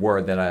right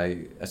word. That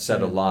I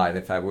said a lot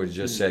if I would have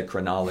just said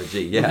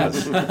chronology.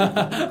 Yes.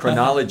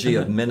 Chronology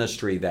of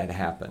ministry that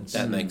happens.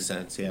 That makes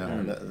sense,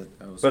 yeah.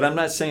 But I'm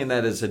not saying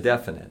that as a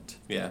definite.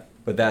 Yeah.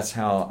 But that's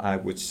how I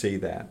would see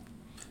that.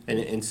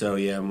 And so,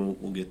 yeah,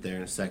 we'll get there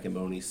in a second,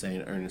 but when he's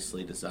saying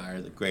earnestly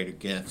desire the greater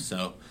gift,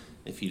 so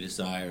if you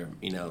desire,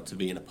 to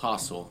be an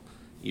apostle,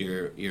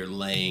 you're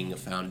laying a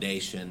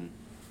foundation,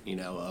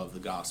 of the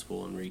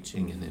gospel and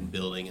reaching and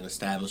building and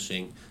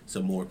establishing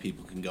so more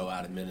people can go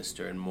out and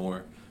minister and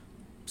more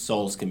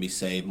souls can be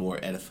saved, more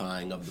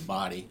edifying of the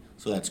body.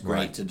 So that's great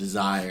Right. to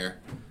desire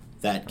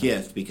that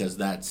gift because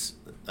that's,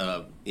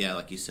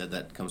 like you said,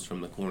 that comes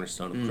from the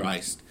cornerstone of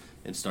Christ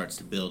and starts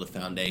to build a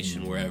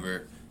foundation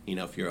wherever,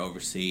 if you're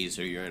overseas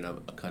or you're in a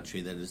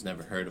country that has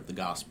never heard of the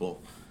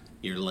gospel,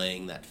 you're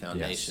laying that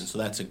foundation. Yes. So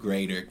that's a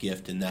greater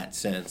gift in that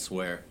sense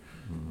where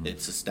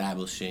it's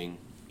establishing,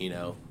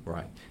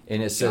 Right.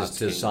 And it says God's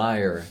kingdom.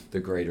 desire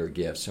the greater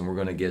gifts, and we're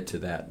going to get to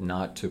that,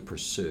 not to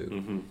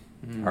pursue.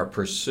 Our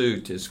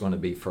pursuit is going to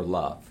be for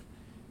love.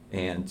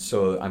 And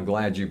so I'm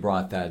glad you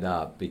brought that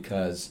up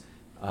because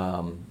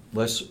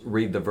let's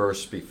read the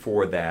verse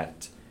before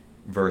that,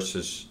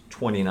 verses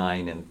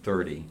 29 and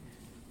 30.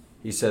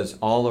 He says,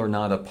 all are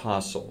not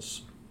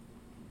apostles,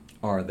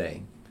 are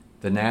they?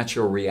 The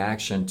natural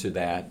reaction to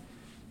that,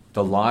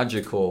 the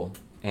logical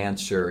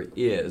answer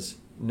is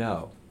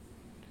no.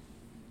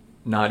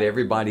 Not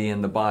everybody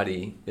in the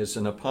body is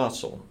an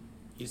apostle.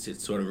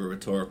 It's sort of a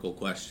rhetorical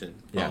question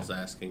Paul's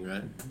asking,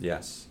 right?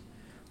 Yes.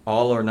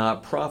 All are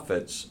not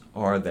prophets,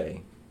 are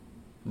they?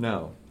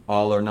 No.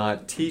 All are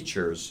not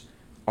teachers,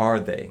 are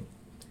they?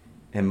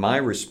 And my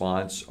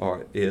response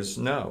is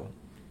no.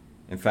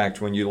 In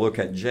fact, when you look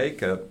at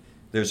Jacob,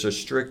 there's a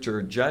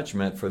stricter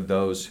judgment for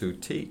those who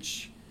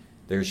teach.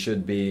 There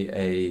should be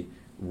a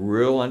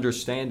real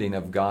understanding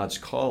of God's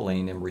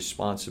calling and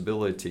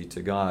responsibility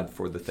to God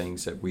for the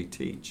things that we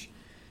teach.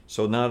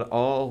 So not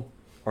all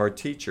are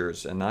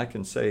teachers, and I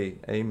can say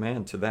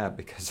amen to that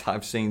because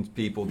I've seen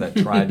people that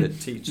try to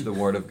teach the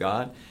Word of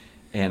God,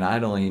 and I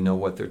don't even know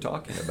what they're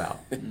talking about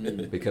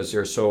because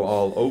they're so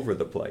all over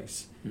the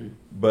place.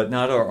 But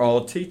not are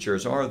all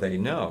teachers, are they?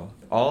 No.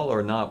 All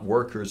are not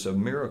workers of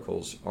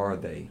miracles, are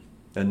they?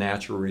 The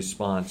natural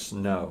response,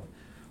 no.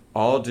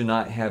 All do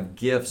not have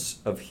gifts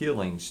of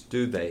healings,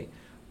 do they?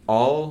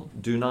 All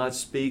do not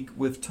speak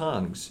with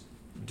tongues,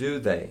 do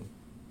they?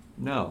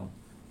 No.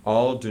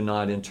 All do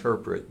not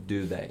interpret,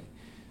 do they?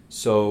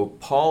 So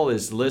Paul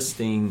is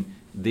listing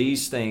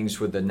these things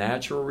with the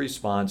natural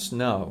response,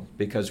 no,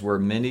 because we're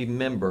many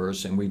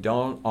members and we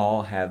don't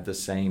all have the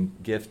same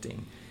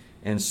gifting.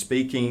 And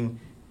speaking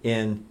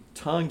in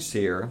tongues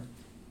here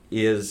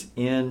is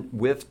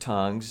with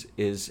tongues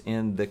is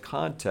in the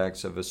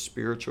context of a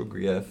spiritual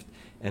gift,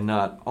 and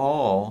not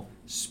all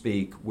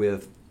speak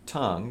with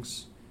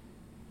tongues.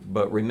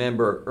 But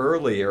remember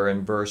earlier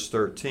in verse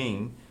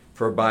 13,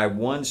 for by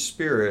one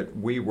Spirit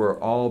we were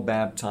all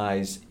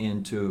baptized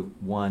into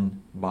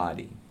one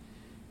body.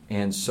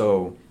 And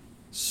so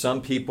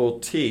some people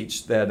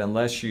teach that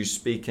unless you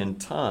speak in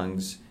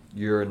tongues,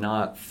 you're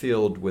not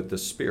filled with the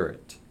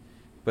Spirit.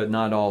 But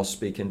not all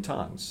speak in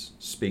tongues,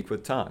 speak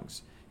with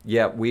tongues.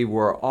 Yet we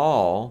were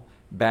all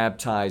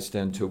baptized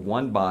into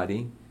one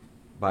body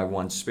by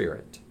one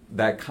Spirit.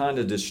 That kind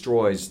of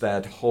destroys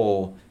that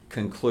whole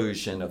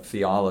conclusion of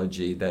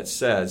theology that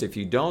says if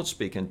you don't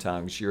speak in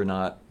tongues, you're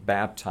not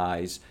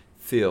baptized,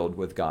 filled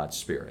with God's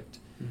Spirit.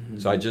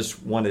 So I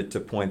just wanted to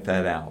point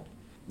that out.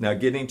 Now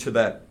getting to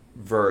that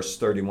verse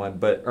 31,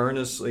 but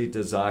earnestly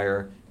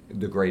desire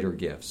the greater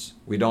gifts.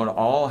 We don't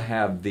all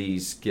have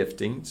these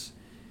giftings.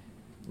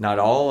 Not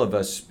all of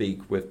us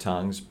speak with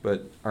tongues,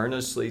 but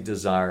earnestly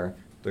desire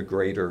the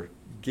greater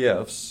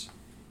gifts.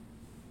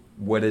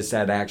 What is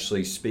that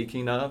actually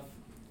speaking of?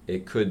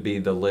 It could be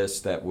the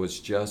list that was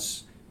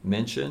just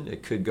mentioned.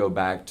 It could go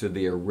back to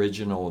the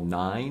original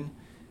 9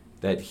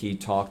 that he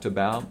talked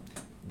about,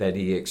 that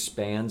he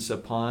expands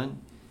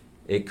upon.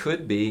 It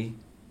could be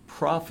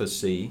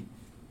prophecy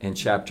in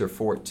chapter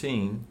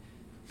 14,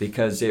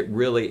 because it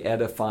really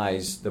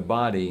edifies the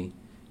body,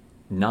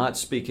 not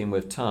speaking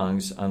with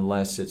tongues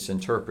unless it's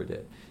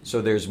interpreted.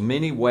 So there's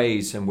many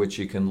ways in which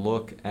you can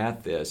look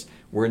at this.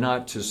 We're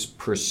not to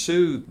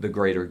pursue the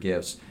greater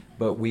gifts,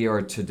 but we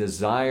are to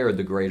desire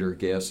the greater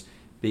gifts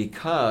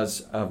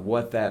because of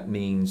what that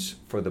means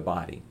for the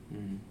body.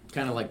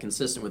 Kind of like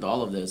consistent with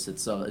all of this,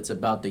 it's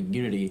about the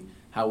unity,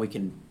 how we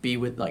can be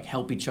with,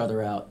 help each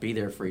other out, be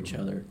there for each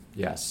other.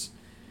 Yes.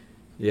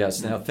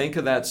 Now think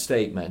of that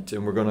statement,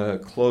 and we're going to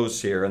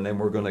close here, and then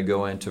we're going to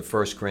go into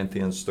 1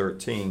 Corinthians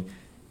 13.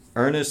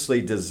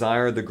 Earnestly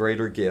desire the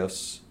greater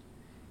gifts,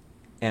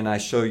 and I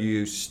show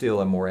you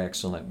still a more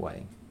excellent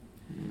way.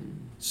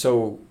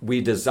 So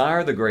we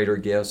desire the greater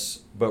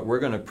gifts, but we're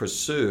going to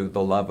pursue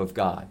the love of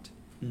God.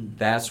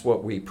 That's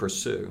what we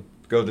pursue.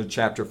 Go to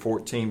chapter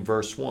 14,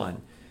 verse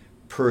 1.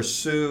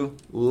 Pursue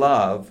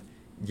love,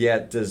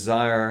 yet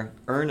desire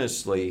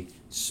earnestly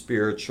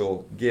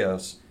spiritual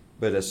gifts,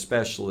 but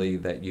especially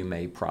that you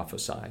may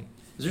prophesy.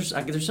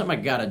 There's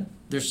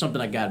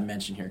something I gotta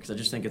mention here because I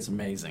just think it's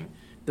amazing.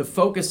 The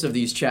focus of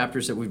these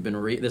chapters that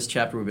this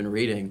chapter we've been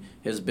reading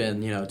has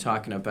been,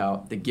 talking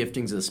about the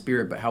giftings of the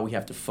Spirit, but how we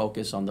have to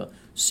focus on the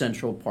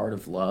central part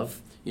of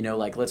love.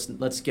 Like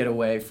let's get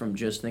away from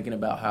just thinking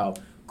about how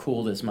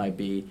cool this might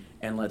be,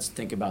 and let's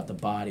think about the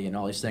body and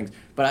all these things.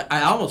 But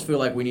I almost feel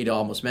like we need to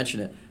almost mention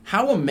it.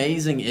 How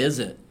amazing is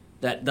it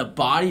that the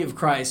body of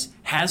Christ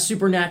has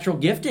supernatural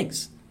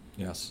giftings?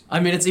 Yes. I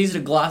mean, it's easy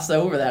to gloss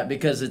over that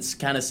because it's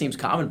kind of seems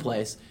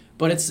commonplace,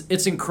 but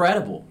it's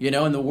incredible,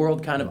 and the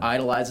world kind of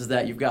idolizes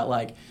that. You've got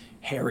like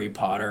Harry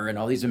Potter and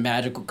all these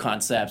magical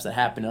concepts that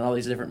happen in all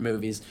these different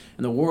movies,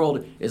 and the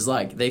world is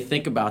like, they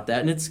think about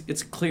that, and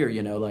it's clear,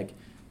 like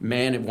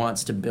man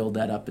wants to build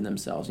that up in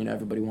themselves.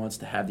 Everybody wants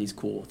to have these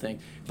cool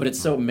things, but it's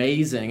so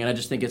amazing, and I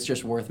just think it's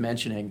just worth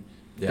mentioning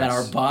that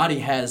our body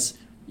has,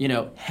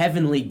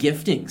 heavenly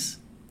giftings,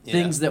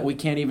 things that we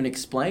can't even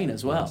explain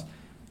as well.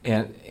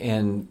 Yes.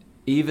 And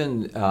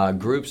even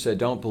groups that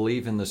don't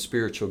believe in the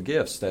spiritual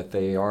gifts that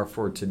they are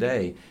for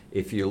today,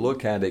 if you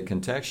look at it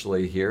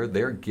contextually here,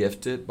 they're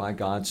gifted by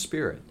God's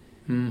Spirit.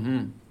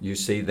 Mm-hmm. You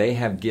see, they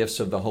have gifts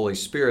of the Holy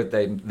Spirit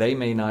they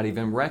may not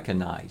even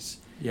recognize.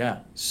 Yeah.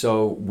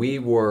 So we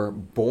were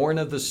born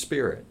of the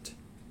Spirit.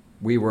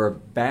 We were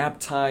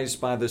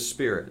baptized by the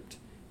Spirit.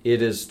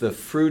 It is the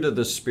fruit of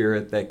the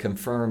Spirit that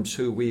confirms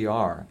who we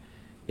are.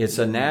 It's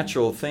a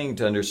natural thing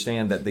to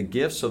understand that the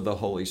gifts of the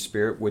Holy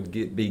Spirit would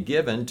be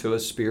given to a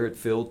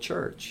Spirit-filled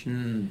church.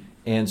 Mm.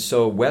 And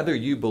so whether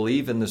you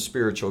believe in the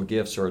spiritual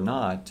gifts or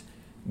not,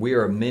 we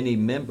are many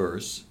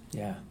members.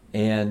 Yeah.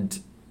 And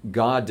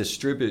God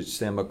distributes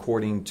them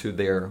according to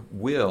their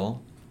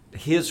will,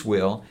 His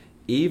will,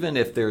 even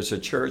if there's a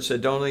church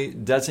that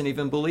doesn't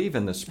even believe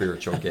in the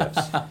spiritual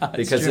gifts.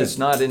 Because it's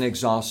not an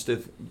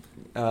exhaustive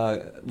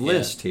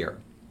list here.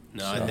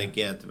 No, I think,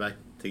 back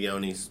to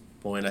Yoni's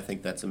point, I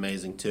think that's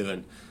amazing too.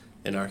 And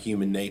in our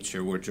human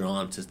nature, we're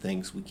drawn to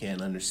things we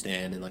can't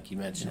understand. And like you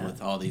mentioned,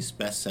 with all these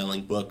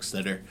best-selling books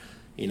that are,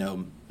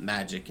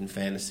 magic and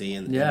fantasy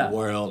in the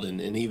world,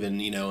 and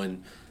even,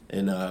 in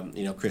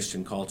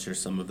Christian culture,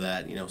 some of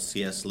that,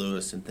 C.S.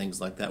 Lewis and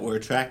things like that, we're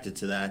attracted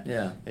to that.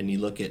 Yeah. And you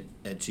look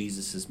at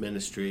Jesus'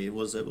 ministry, it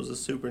was a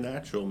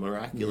supernatural,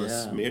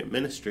 miraculous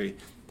ministry.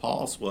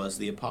 Paul's was,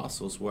 the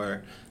apostles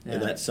were,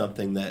 and that's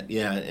something that,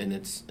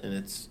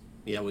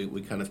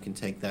 we kind of can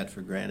take that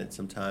for granted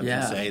sometimes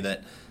and say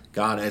that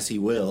God, as He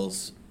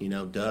wills,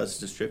 does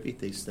distribute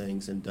these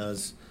things and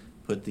does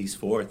put these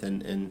forth.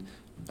 And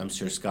I'm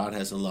sure Scott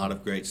has a lot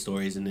of great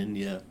stories in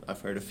India.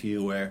 I've heard a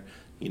few where,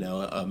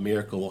 a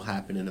miracle will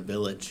happen in a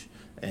village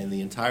and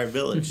the entire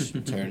village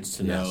turns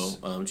to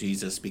know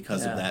Jesus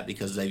because of that,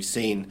 because they've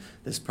seen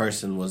this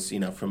person was,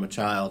 from a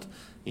child,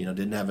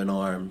 didn't have an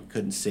arm,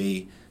 couldn't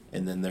see,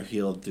 and then they're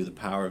healed through the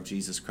power of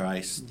Jesus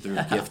Christ, through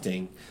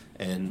gifting,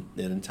 and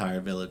the entire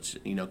village,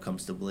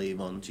 comes to believe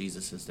on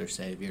Jesus as their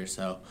Savior.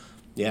 So,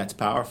 it's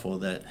powerful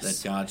that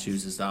God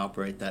chooses to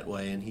operate that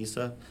way, and He's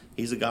a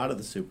God of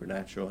the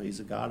supernatural. He's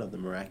a God of the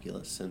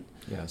miraculous, and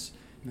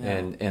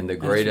and the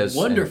greatest,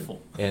 that's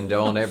wonderful. And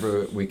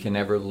we can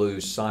never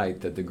lose sight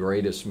that the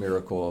greatest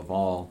miracle of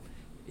all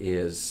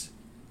is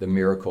the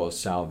miracle of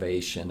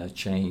salvation, a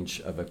change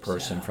of a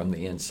person from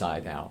the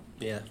inside out.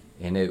 Yeah.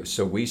 And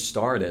so we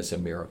start as a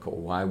miracle.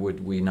 Why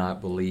would we not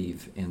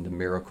believe in the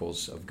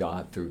miracles of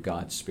God through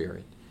God's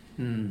Spirit?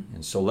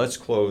 And so let's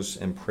close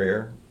in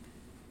prayer.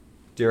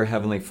 Dear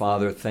Heavenly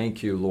Father,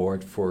 thank you,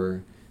 Lord,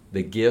 for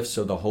the gifts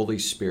of the Holy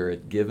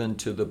Spirit given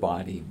to the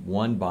body,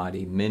 one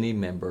body, many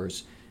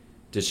members,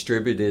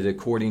 distributed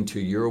according to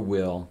your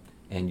will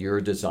and your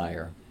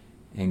desire.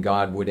 And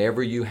God,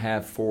 whatever you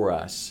have for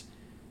us,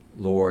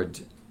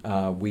 Lord,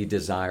 we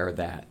desire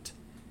that.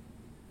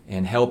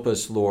 And help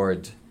us,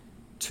 Lord,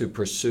 to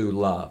pursue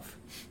love,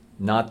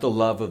 not the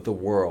love of the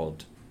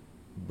world,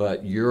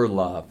 but your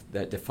love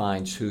that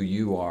defines who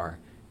you are.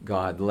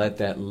 God, let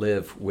that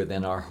live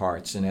within our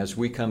hearts. And as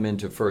we come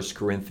into 1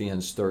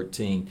 Corinthians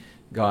 13,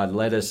 God,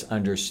 let us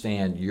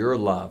understand your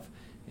love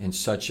in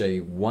such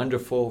a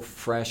wonderful,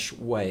 fresh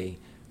way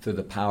through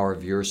the power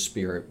of your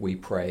Spirit, we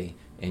pray.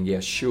 In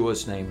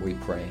Yeshua's name we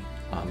pray.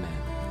 Amen.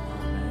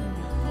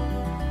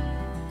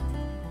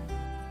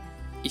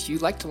 If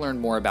you'd like to learn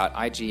more about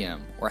IGM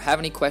or have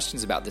any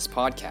questions about this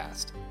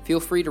podcast,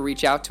 feel free to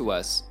reach out to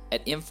us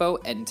at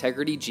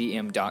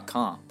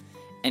info@integritygm.com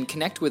and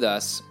connect with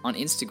us on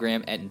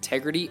Instagram at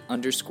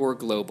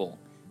integrity_global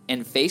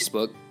and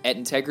Facebook at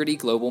Integrity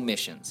Global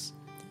Missions.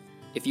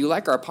 If you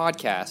like our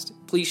podcast,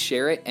 please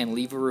share it and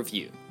leave a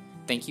review.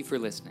 Thank you for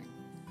listening.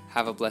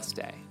 Have a blessed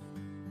day.